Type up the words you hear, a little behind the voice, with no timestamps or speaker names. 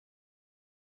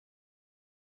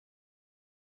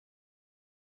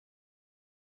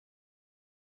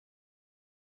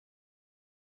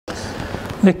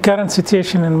The current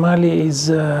situation in Mali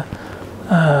is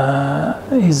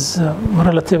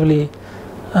relatively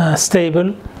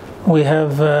stable. We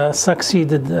have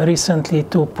succeeded recently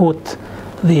to put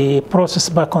the process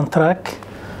back on track,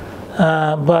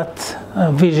 but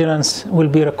vigilance will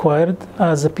be required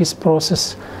as the peace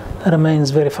process remains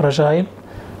very fragile.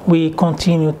 We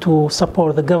continue to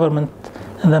support the government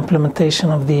in the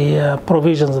implementation of the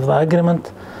provisions of the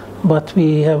agreement, but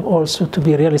we have also to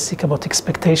be realistic about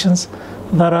expectations.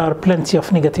 There are plenty of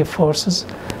negative forces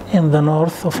in the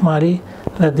north of Mali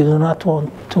that do not want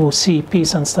to see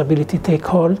peace and stability take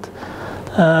hold.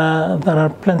 There are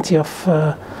plenty of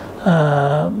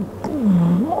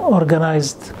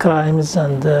organized crimes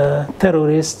and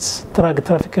terrorists, drug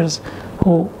traffickers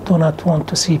who do not want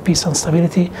to see peace and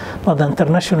stability, but the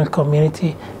international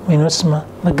community, MINUSMA,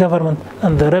 the government,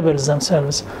 and the rebels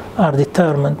themselves are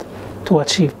determined to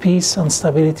achieve peace and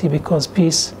stability, because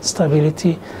peace,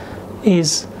 stability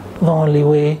is the only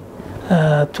way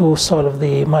to solve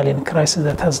the Malian crisis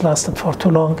that has lasted for too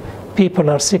long.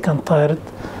 People are sick and tired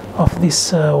of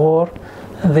this war.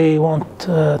 They want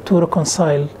to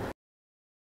reconcile